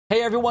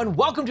Hey everyone,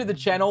 welcome to the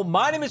channel.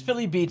 My name is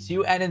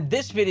PhillyBeatsYou, and in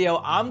this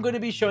video, I'm going to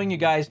be showing you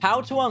guys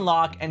how to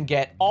unlock and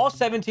get all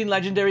 17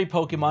 legendary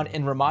Pokemon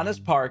in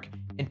Ramanas Park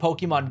in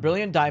Pokemon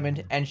Brilliant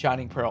Diamond and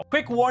Shining Pearl.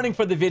 Quick warning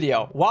for the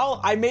video.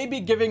 While I may be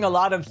giving a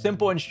lot of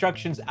simple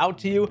instructions out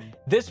to you,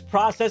 this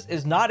process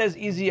is not as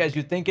easy as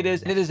you think it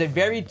is, and it is a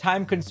very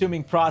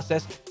time-consuming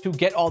process to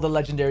get all the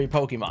legendary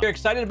Pokemon. If you're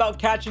excited about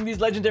catching these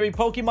legendary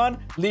Pokemon,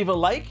 leave a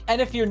like,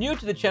 and if you're new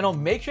to the channel,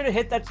 make sure to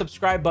hit that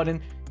subscribe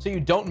button so you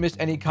don't miss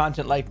any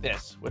content like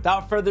this.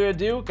 Without further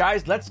ado,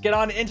 guys, let's get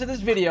on into this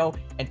video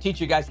and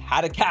teach you guys how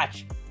to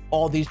catch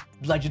all these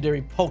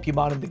legendary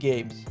Pokemon in the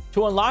games.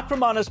 To unlock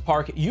Ramanas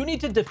Park, you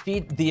need to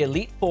defeat the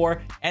Elite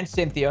Four and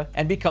Cynthia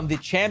and become the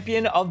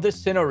champion of the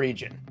Sinnoh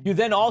region. You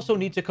then also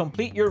need to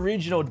complete your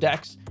regional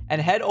dex and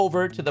head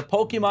over to the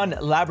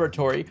Pokemon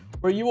Laboratory,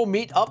 where you will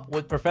meet up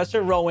with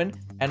Professor Rowan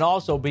and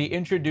also be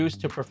introduced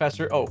to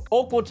Professor Oak.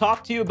 Oak will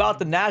talk to you about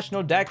the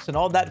national dex and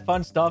all that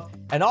fun stuff,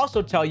 and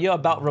also tell you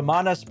about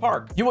Ramanas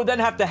Park. You will then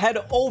have to head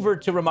over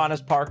to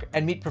Ramanas Park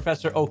and meet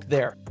Professor Oak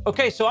there.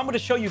 Okay, so I'm going to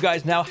show you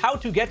guys now how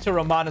to get to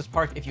Ramanas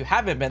Park if you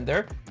haven't been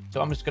there. So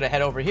I'm just going to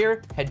head over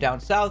here, head down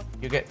south.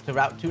 You get to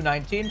Route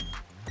 219.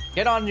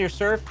 Get on your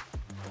surf.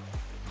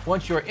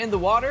 Once you're in the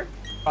water,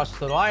 cross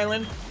this little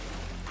island.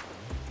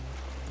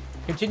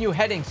 Continue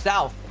heading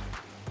south.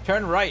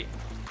 Turn right.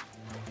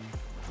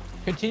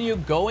 Continue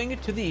going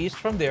to the east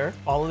from there.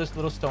 Follow this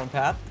little stone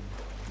path.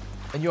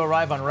 Then you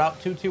arrive on Route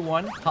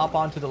 221. Hop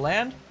onto the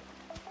land.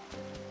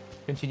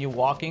 Continue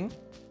walking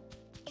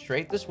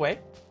straight this way.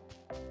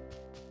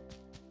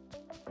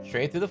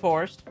 Straight through the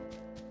forest.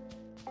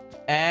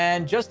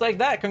 And just like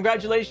that,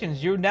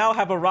 congratulations, you now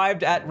have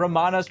arrived at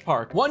Ramanas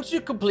Park. Once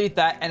you complete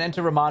that and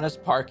enter Ramanas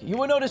Park, you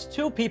will notice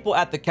two people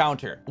at the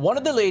counter. One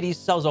of the ladies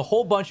sells a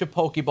whole bunch of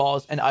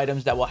Pokeballs and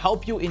items that will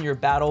help you in your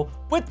battle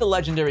with the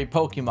legendary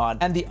Pokemon,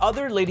 and the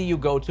other lady you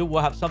go to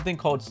will have something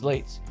called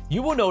slates.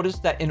 You will notice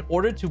that in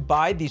order to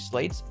buy these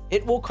slates,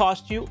 it will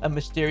cost you a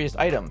mysterious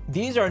item.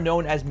 These are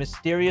known as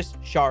mysterious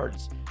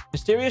shards.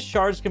 Mysterious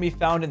shards can be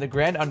found in the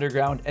Grand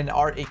Underground and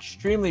are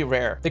extremely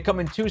rare. They come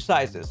in two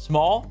sizes,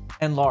 small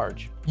and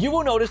large. You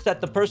will notice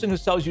that the person who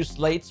sells you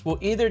slates will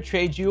either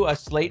trade you a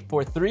slate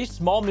for 3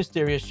 small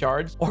mysterious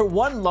shards or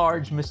 1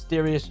 large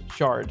mysterious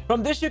shard.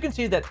 From this, you can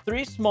see that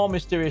 3 small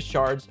mysterious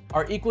shards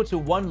are equal to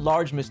 1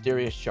 large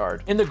mysterious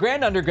shard. In the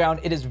Grand Underground,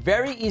 it is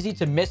very easy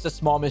to miss a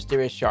small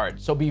mysterious shard,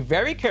 so be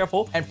very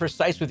careful and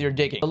precise with your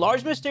digging. The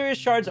large mysterious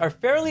shards are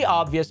fairly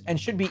obvious and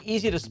should be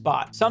easy to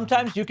spot.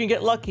 Sometimes you can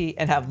get lucky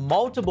and have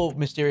multiple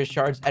mysterious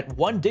shards at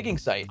one digging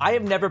site. I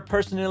have never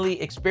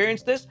personally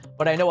experienced this,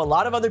 but I know a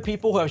lot of other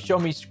people who have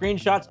shown me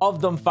screenshots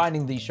of them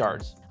finding these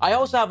shards. I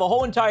also have a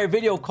whole entire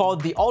video called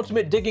The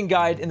Ultimate Digging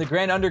Guide in the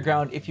Grand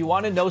Underground if you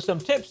want to know some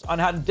tips on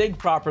how to dig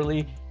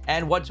properly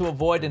and what to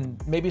avoid, and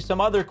maybe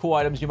some other cool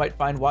items you might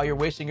find while you're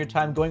wasting your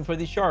time going for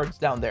these shards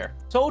down there.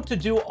 So to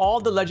do all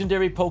the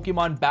legendary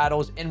Pokemon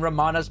battles in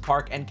Ramanas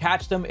Park and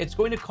catch them, it's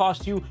going to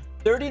cost you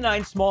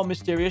 39 small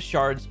mysterious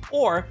shards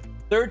or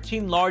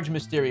 13 large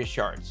mysterious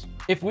shards.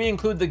 If we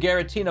include the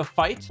Giratina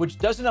fight, which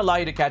doesn't allow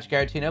you to catch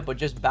Giratina, but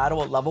just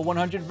battle a level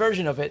 100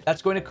 version of it,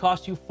 that's going to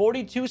cost you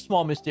 42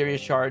 small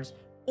mysterious shards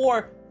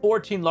or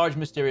 14 large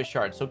mysterious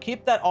shards. So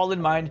keep that all in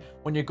mind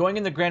when you're going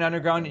in the Grand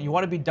Underground and you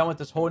want to be done with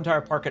this whole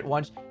entire park at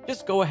once.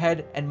 Just go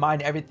ahead and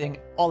mine everything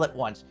all at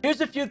once.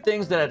 Here's a few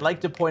things that I'd like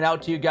to point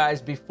out to you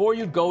guys before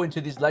you go into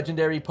these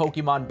legendary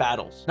Pokemon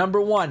battles. Number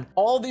 1,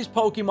 all these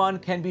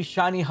Pokemon can be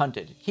shiny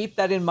hunted. Keep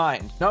that in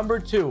mind. Number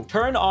 2,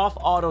 turn off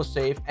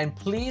autosave and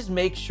please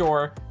make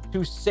sure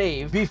to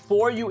save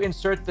before you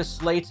insert the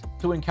slate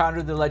to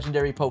encounter the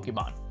legendary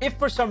Pokemon. If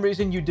for some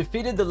reason you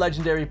defeated the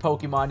legendary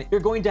Pokemon,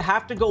 you're going to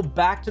have to go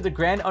back to the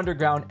Grand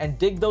Underground and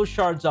dig those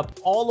shards up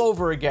all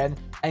over again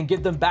and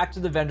give them back to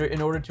the vendor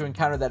in order to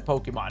encounter that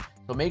Pokemon.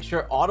 So make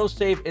sure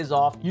autosave is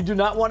off. You do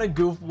not want to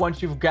goof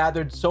once you've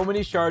gathered so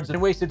many shards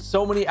and wasted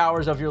so many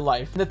hours of your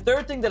life. And the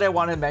third thing that I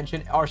want to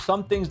mention are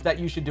some things that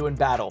you should do in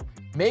battle.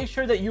 Make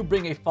sure that you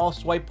bring a false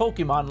swipe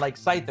Pokemon like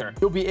Scyther.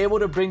 You'll be able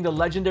to bring the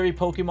legendary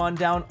Pokemon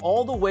down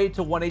all the way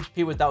to 1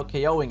 HP without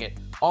KOing it.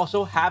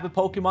 Also, have a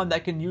Pokemon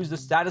that can use the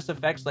status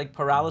effects like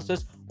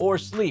paralysis or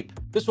sleep.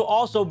 This will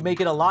also make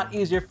it a lot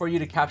easier for you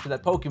to capture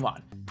that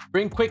Pokemon.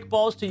 Bring quick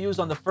balls to use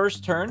on the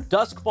first turn,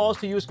 dusk balls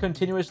to use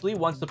continuously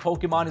once the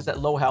Pokemon is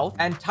at low health,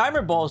 and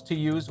timer balls to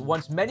use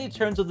once many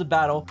turns of the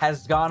battle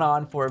has gone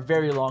on for a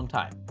very long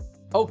time.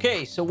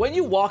 Okay, so when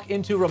you walk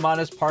into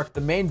Ramanas Park,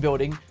 the main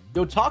building,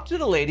 you'll talk to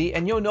the lady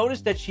and you'll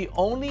notice that she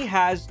only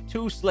has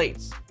 2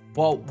 slates.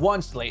 Well,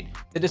 1 slate.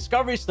 The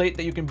Discovery Slate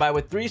that you can buy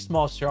with 3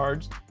 small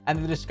shards,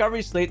 and the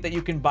Discovery Slate that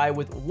you can buy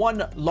with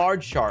 1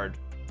 large shard.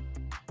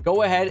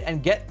 Go ahead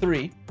and get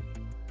 3,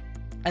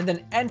 and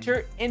then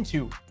enter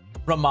into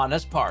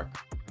Ramanas Park.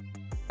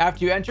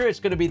 After you enter, it's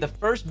going to be the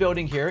first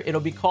building here. It'll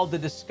be called the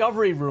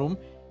Discovery Room,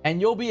 and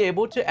you'll be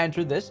able to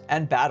enter this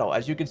and battle.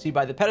 As you can see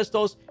by the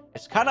pedestals,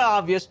 it's kind of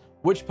obvious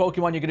which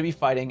Pokemon you're going to be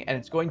fighting, and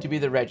it's going to be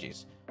the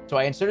Regis. So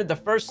I inserted the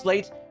first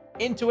slate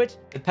into it,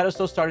 the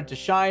pedestal started to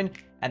shine,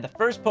 and the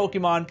first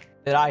Pokemon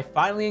that I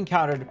finally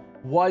encountered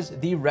was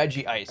the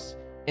Regice.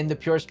 in the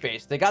pure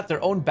space. They got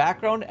their own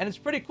background, and it's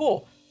pretty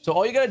cool. So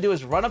all you gotta do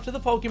is run up to the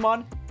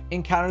Pokemon,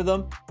 encounter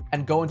them,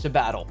 and go into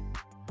battle.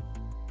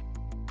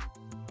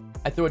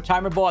 I threw a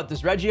timer ball at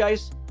this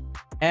Regice,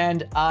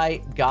 and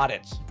I got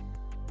it.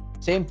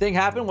 Same thing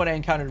happened when I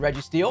encountered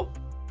Registeel.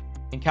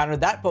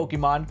 Encountered that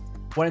Pokemon,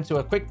 went into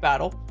a quick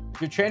battle.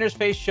 If your trainer's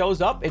face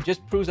shows up, it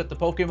just proves that the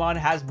Pokemon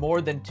has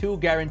more than 2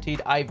 guaranteed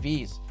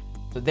IVs.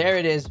 So there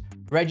it is,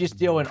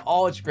 Registeel in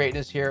all its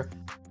greatness here.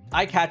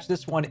 I catch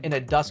this one in a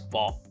Dusk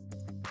Ball.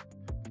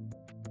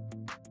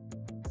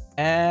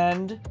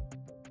 And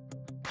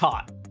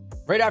caught.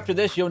 Right after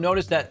this, you'll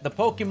notice that the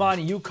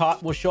Pokemon you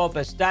caught will show up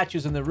as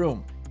statues in the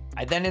room.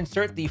 I then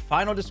insert the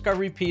final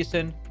discovery piece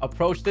in,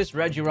 approach this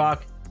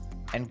Regirock,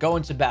 and go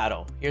into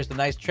battle. Here's the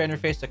nice trainer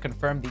face to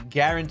confirm the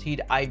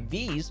guaranteed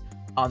IVs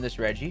on this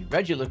Reggie.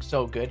 Reggie looks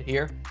so good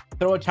here.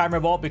 Throw a timer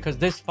ball because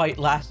this fight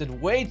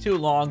lasted way too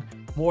long,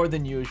 more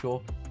than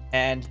usual.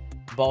 And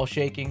ball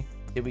shaking.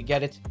 Did we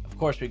get it? Of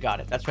course we got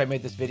it. That's why I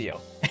made this video.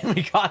 And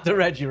we got the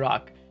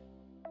Regirock.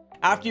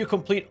 After you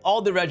complete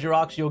all the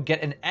Regirocks, you'll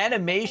get an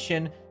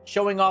animation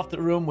showing off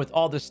the room with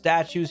all the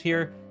statues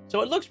here.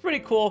 So it looks pretty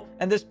cool,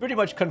 and this pretty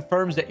much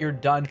confirms that you're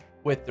done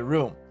with the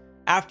room.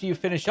 After you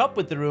finish up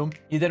with the room,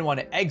 you then want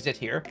to exit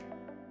here.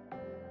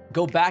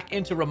 Go back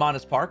into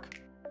Ramanas Park.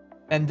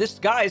 And this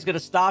guy is going to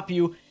stop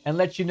you and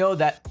let you know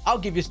that I'll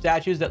give you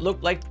statues that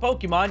look like the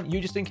Pokemon you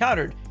just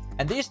encountered.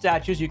 And these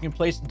statues you can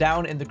place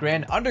down in the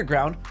Grand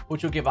Underground,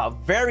 which will give a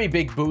very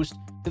big boost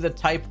to the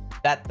type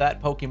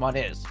that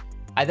Pokemon is.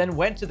 I then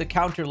went to the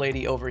counter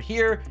lady over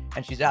here,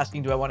 and she's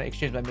asking, do I want to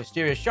exchange my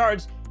mysterious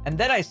shards? And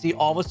then I see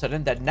all of a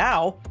sudden that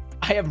now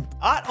I have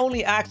not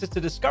only access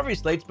to discovery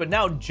slates, but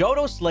now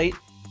Johto slate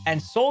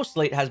and Soul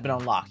slate has been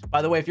unlocked.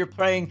 By the way, if you're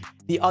playing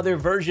the other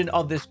version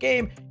of this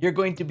game, you're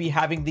going to be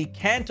having the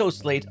Kanto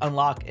slate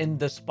unlocked in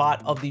the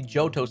spot of the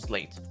Johto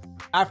slate.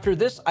 After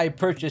this, I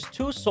purchased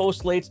 2 Soul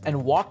slates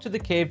and walked to the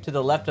cave to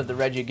the left of the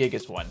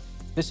Regigigas one.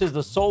 This is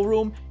the Soul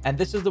Room, and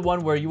this is the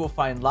one where you will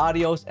find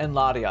Latios and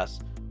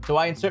Latias. So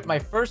I insert my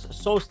first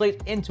Soul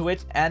slate into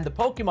it, and the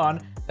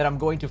Pokemon that I'm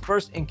going to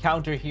first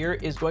encounter here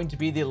is going to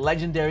be the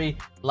legendary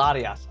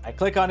Latias. I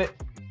click on it,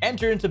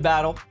 enter into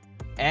battle,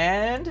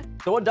 and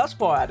throw a Dusk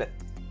Ball at it.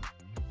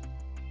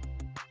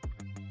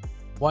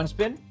 One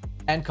spin,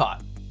 and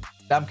caught.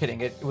 I'm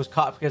kidding, it was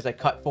caught because I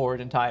cut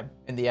forward in time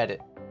in the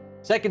edit.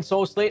 Second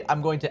Soul slate,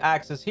 I'm going to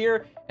access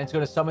here, and it's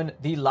going to summon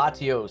the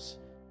Latios.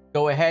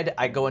 Go ahead,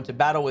 I go into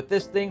battle with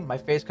this thing. My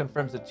face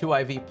confirms the 2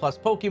 IV plus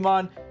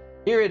Pokemon.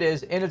 Here it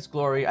is in its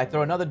glory. I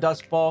throw another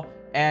Dusk Ball,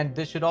 and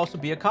this should also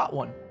be a caught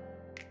one.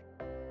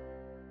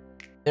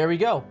 There we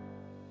go.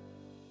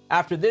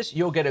 After this,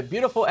 you'll get a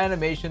beautiful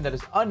animation that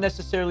is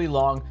unnecessarily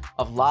long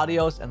of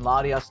Latios and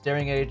Latias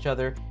staring at each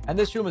other. And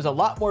this room is a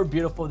lot more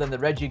beautiful than the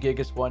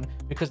Regigigas one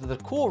because of the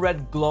cool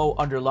red glow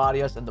under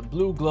Latias and the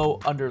blue glow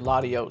under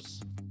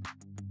Latios.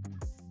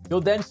 You'll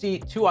then see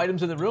 2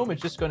 items in the room.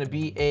 It's just going to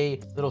be a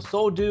little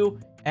Soul Dew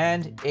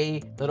and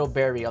a little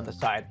berry on the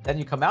side. Then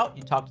you come out,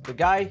 you talk to the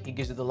guy, he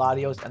gives you the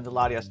Latios and the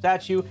Latias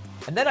statue,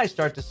 and then I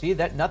start to see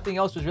that nothing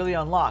else was really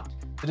unlocked.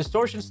 The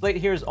distortion slate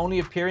here is only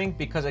appearing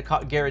because I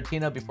caught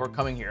Giratina before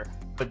coming here,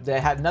 but they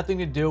had nothing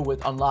to do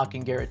with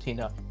unlocking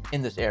Giratina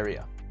in this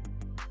area.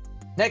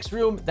 Next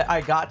room that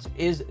I got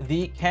is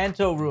the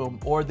Kanto room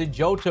or the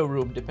Johto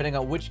room, depending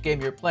on which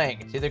game you're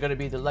playing. It's either going to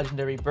be the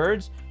legendary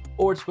birds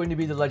or it's going to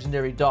be the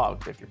legendary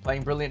dogs. If you're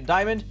playing Brilliant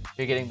Diamond,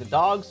 you're getting the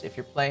dogs. If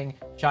you're playing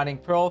Shining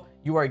Pearl,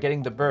 you are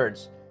getting the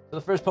birds. So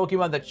the first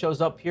Pokemon that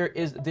shows up here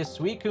is this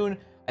suicune.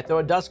 I throw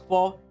a Dusk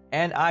Ball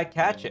and I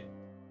catch it.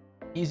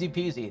 Easy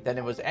peasy. Then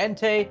it was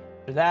entei.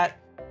 After that,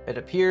 it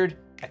appeared.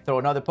 I throw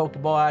another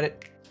Pokeball at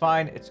it. It's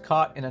fine. It's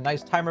caught in a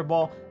nice timer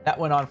ball. That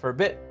went on for a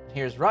bit.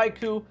 Here's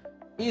Raiko.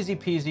 Easy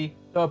peasy.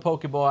 Throw a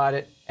Pokeball at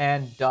it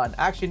and done.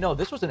 Actually, no,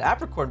 this was an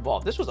apricorn ball.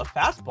 This was a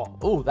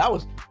fastball. Ooh,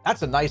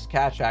 that's a nice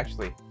catch,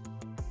 actually.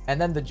 And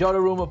then the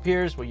Johto room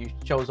appears where you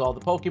chose all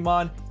the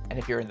Pokemon. And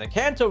if you're in the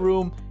Kanto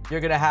room,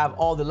 you're going to have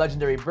all the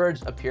legendary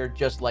birds appear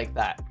just like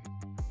that.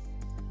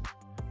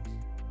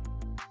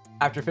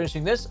 After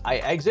finishing this, I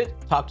exit,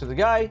 talk to the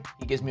guy.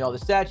 He gives me all the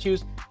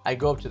statues. I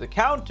go up to the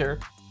counter.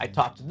 I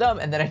talk to them,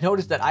 and then I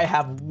notice that I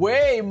have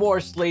way more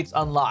slates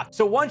unlocked.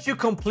 So once you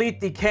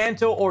complete the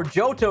Kanto or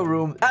Johto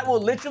room, that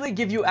will literally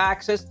give you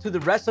access to the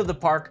rest of the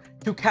park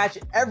to catch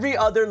every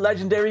other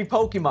legendary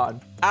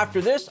Pokemon.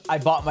 After this, I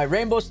bought my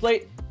Rainbow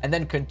slate and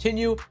then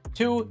continue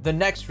to the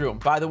next room.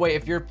 By the way,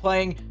 if you're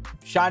playing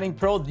Shining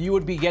Pearl, you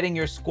would be getting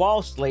your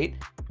Squall slate.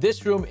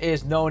 This room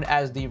is known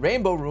as the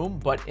Rainbow room,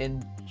 but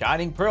in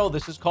Shining Pearl,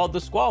 this is called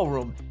the Squall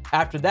room.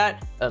 After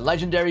that, a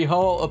legendary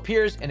Ho-Oh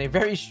appears in a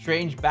very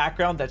strange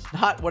background. That's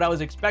not what I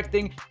was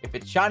expecting. If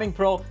it's Shining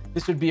Pearl,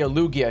 this would be a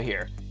Lugia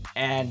here.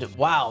 And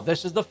wow,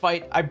 this is the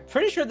fight. I'm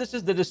pretty sure this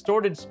is the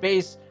distorted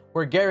space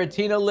where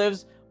Giratina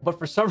lives, but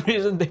for some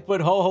reason they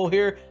put Ho-Oh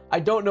here. I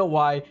don't know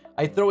why.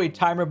 I throw a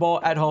timer ball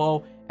at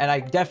Ho-Oh and I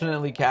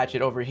definitely catch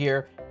it over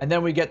here. And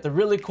then we get the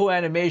really cool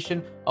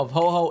animation of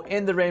Ho-Oh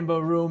in the Rainbow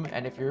room.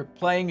 And if you're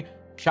playing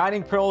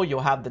Shining Pearl, you'll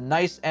have the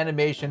nice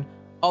animation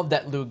of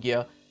that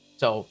Lugia.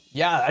 So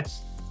yeah,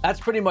 That's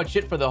pretty much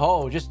it for the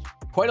hoe. Just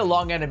quite a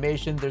long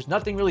animation. There's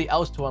nothing really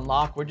else to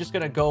unlock. We're just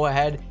going to go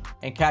ahead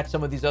and catch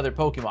some of these other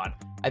Pokemon.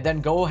 I then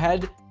go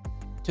ahead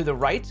to the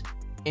right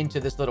into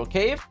this little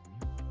cave.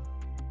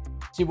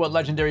 See what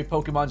legendary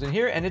Pokemon's in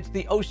here. And it's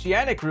the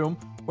oceanic room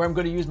where I'm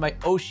going to use my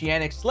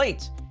oceanic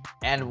slate.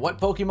 And what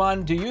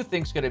Pokemon do you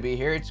think is going to be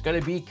here? It's going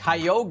to be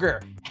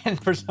Kyogre.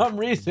 And for some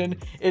reason,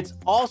 it's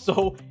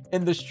also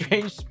in the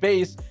strange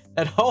space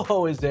that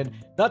Ho-Oh is in.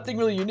 Nothing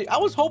really unique. I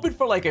was hoping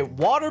for like a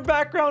water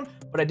background,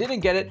 but I didn't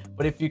get it.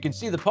 But if you can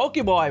see the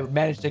Pokeball, I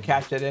managed to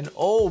catch that in.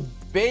 Oh,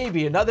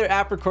 baby. Another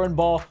Apricorn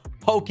Ball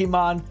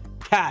Pokemon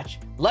catch.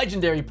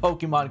 Legendary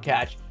Pokemon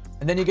catch.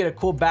 And then you get a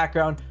cool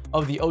background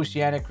of the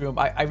oceanic room.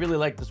 I really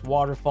like this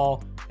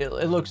waterfall. It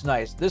looks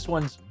nice. This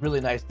one's really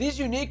nice. These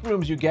unique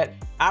rooms you get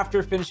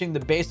after finishing the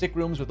basic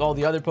rooms with all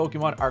the other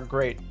Pokemon are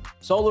great.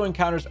 Solo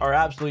encounters are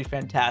absolutely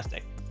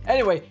fantastic.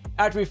 Anyway,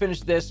 after we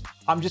finish this,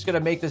 I'm just going to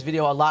make this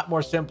video a lot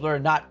more simpler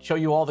and not show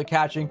you all the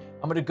catching.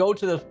 I'm going to go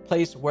to the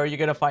place where you're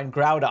going to find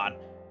Groudon.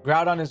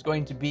 Groudon is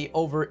going to be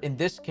over in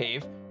this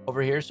cave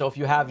over here. So if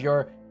you have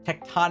your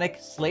tectonic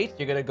slate,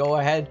 you're going to go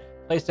ahead,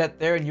 place that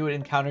there, and you would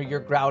encounter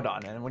your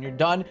Groudon. And when you're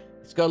done,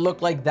 it's going to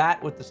look like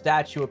that with the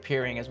statue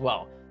appearing as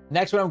well.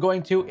 Next one I'm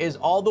going to is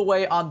all the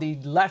way on the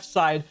left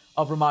side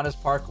of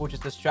Ramanas Park, which is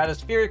the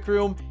stratospheric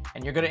room,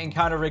 and you're going to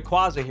encounter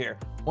Rayquaza here.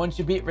 Once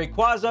you beat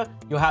Rayquaza,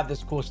 you'll have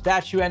this cool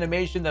statue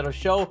animation that'll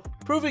show,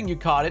 proving you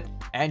caught it,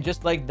 and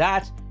just like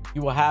that,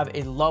 you will have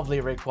a lovely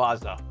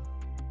Rayquaza.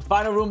 The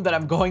final room that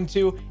I'm going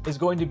to is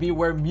going to be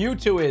where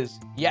Mewtwo is.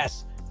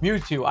 Yes,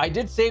 Mewtwo. I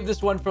did save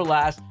this one for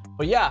last,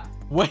 but yeah,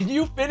 when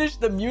you finish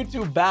the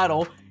Mewtwo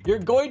battle, you're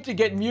going to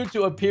get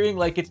Mewtwo appearing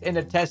like it's in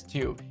a test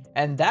tube.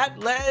 And that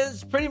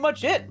is pretty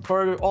much it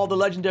for all the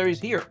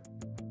legendaries here.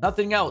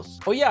 Nothing else.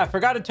 Oh yeah, I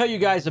forgot to tell you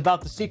guys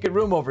about the secret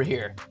room over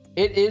here.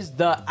 It is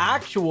the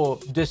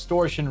actual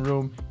distortion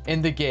room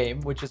in the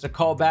game, which is a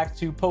callback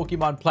to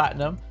Pokemon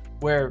Platinum,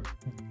 where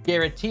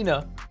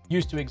Giratina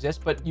used to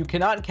exist, but you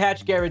cannot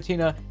catch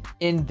Giratina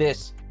in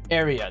this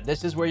area.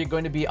 This is where you're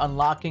going to be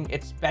unlocking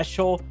its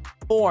special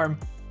form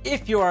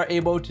if you are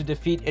able to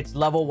defeat its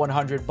level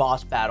 100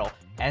 boss battle.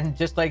 And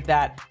just like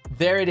that,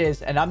 there it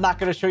is. And I'm not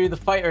going to show you the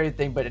fight or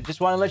anything, but I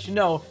just want to let you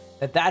know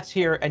that that's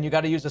here, and you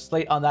got to use a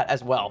slate on that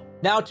as well.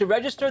 Now, to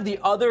register the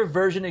other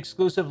version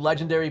exclusive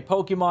legendary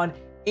Pokemon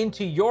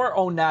into your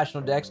own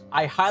national dex,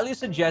 I highly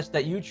suggest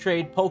that you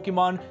trade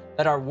Pokemon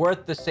that are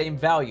worth the same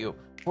value.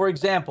 For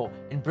example,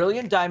 in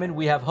Brilliant Diamond,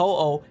 we have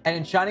Ho-Oh, and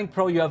in Shining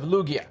Pearl, you have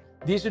Lugia.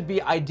 These would be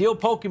ideal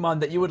Pokemon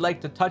that you would like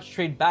to touch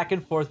trade back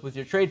and forth with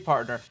your trade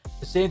partner.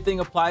 The same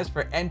thing applies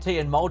for Entei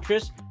and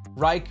Moltres,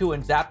 Raiko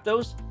and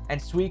Zapdos, and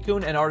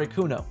suicune and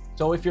articuno.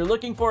 So if you're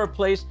looking for a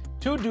place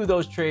to do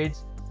those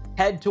trades,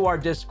 head to our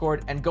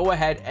Discord and go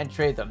ahead and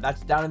trade them.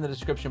 That's down in the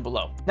description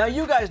below. Now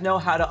you guys know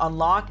how to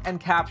unlock and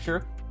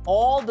capture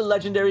all the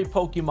legendary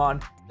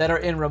Pokemon that are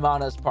in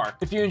Ramanas Park.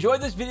 If you enjoyed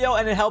this video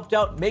and it helped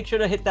out, make sure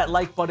to hit that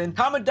like button.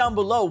 Comment down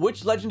below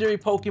which legendary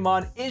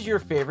Pokemon is your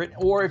favorite,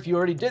 or if you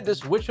already did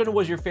this, which one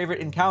was your favorite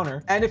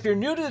encounter. And if you're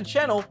new to the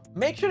channel,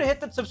 make sure to hit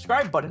that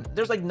subscribe button.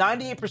 There's like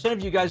 98%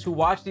 of you guys who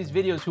watch these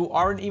videos who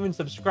aren't even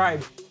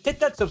subscribed.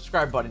 Hit that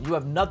subscribe button. You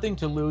have nothing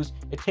to lose.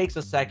 It takes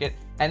a second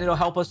and it'll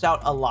help us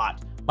out a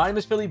lot. My name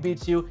is Philly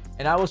Beats You,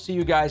 and I will see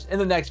you guys in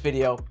the next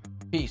video.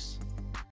 Peace.